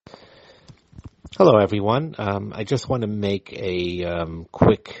Hello, everyone. I just want to make a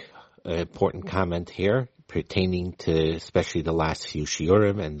quick, important comment here pertaining to especially the last few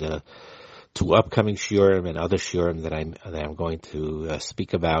shiurim and the two upcoming shiurim and other shiurim that I'm going to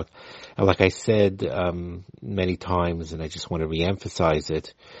speak about. And like I said many times, and I just want to reemphasize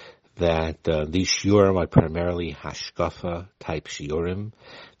it, that these shiurim are primarily hashkafa type shiurim.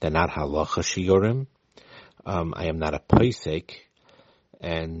 They're not halacha shiurim. I am not a posek.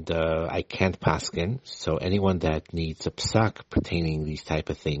 And I can't paskin, so anyone that needs a psak pertaining these type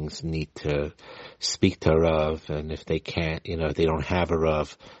of things need to speak to a Rav, and if they can't, if they don't have a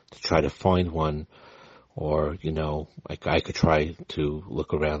Rav, to try to find one, or, like I could try to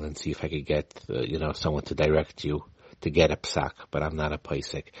look around and see if I could get, someone to direct you to get a psak, but I'm not a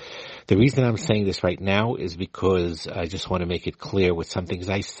paisik. The reason I'm saying this right now is because I just want to make it clear with some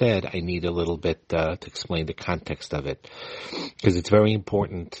things I said. I need a little bit to explain the context of it, because it's very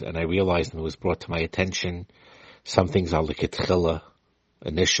important, and I realized, and it was brought to my attention, some things are liketchila,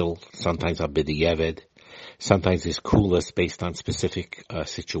 initial, sometimes are b'diavad, sometimes there's kulas based on specific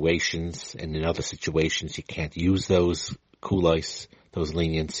situations, and in other situations you can't use those kulas, those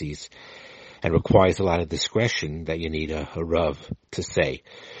leniencies, and requires a lot of discretion that you need a Rav to say.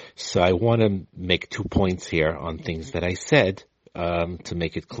 So I want to make 2 points here on things that I said to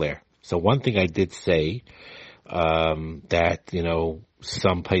make it clear. So one thing I did say, that,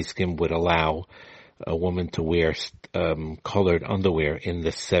 some paiskim would allow a woman to wear colored underwear in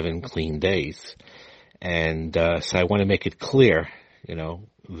the 7 clean days. And so I want to make it clear,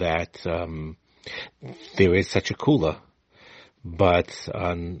 that there is such a kula. But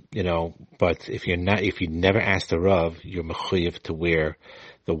if you never asked a Rav, you're mechuyev to wear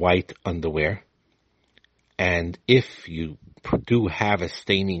the white underwear. And if you do have a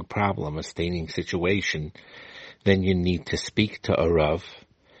staining problem, a staining situation, then you need to speak to a Rav.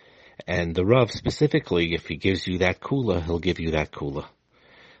 And the Rav specifically, if he gives you that kula, he'll give you that kula.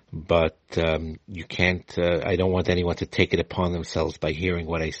 But you can't, I don't want anyone to take it upon themselves by hearing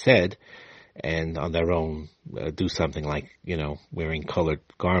what I said and on their own do something like, wearing colored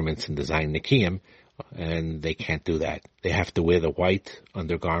garments and design nikiyim, and they can't do that. They have to wear the white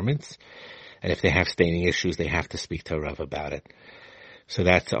undergarments, and if they have staining issues, they have to speak to a Rav about it. So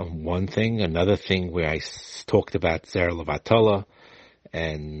that's one thing. Another thing where I talked about zer levatala,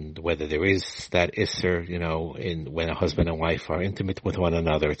 and whether there is that isser, when a husband and wife are intimate with one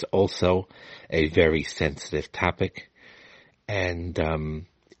another, it's also a very sensitive topic, and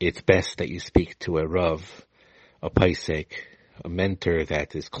it's best that you speak to a Rav, a paisek, a mentor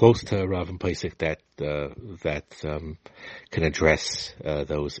that is close to a Rav and paisek that can address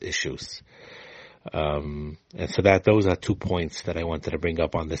those issues. And so those are 2 points that I wanted to bring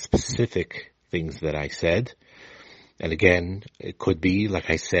up on the specific things that I said. And again, it could be, like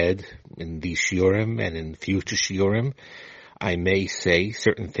I said, in these shiurim and in future shiurim, I may say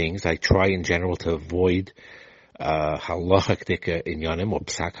certain things. I try in general to avoid halacha k'dika inyanim or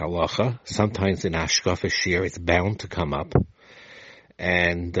psak halacha. Sometimes in hashkafa shir it's bound to come up,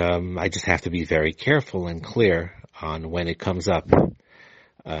 and I just have to be very careful and clear on when it comes up,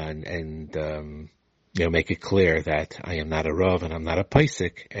 and make it clear that I am not a Rav and I'm not a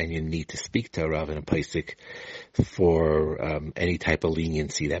paisik, and you need to speak to a Rav and a paisik for any type of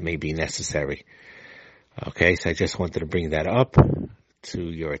leniency that may be necessary. Okay, so I just wanted to bring that up to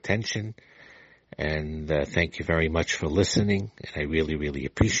your attention. And thank you very much for listening, and I really, really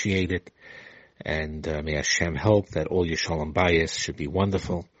appreciate it. And may Hashem help that all your shalom bayis should be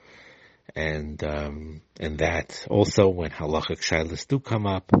wonderful, and that also when halachic shaylas do come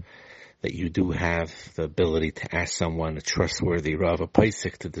up, that you do have the ability to ask someone, a trustworthy Rav, a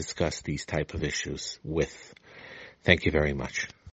paisik, to discuss these type of issues with. Thank you very much.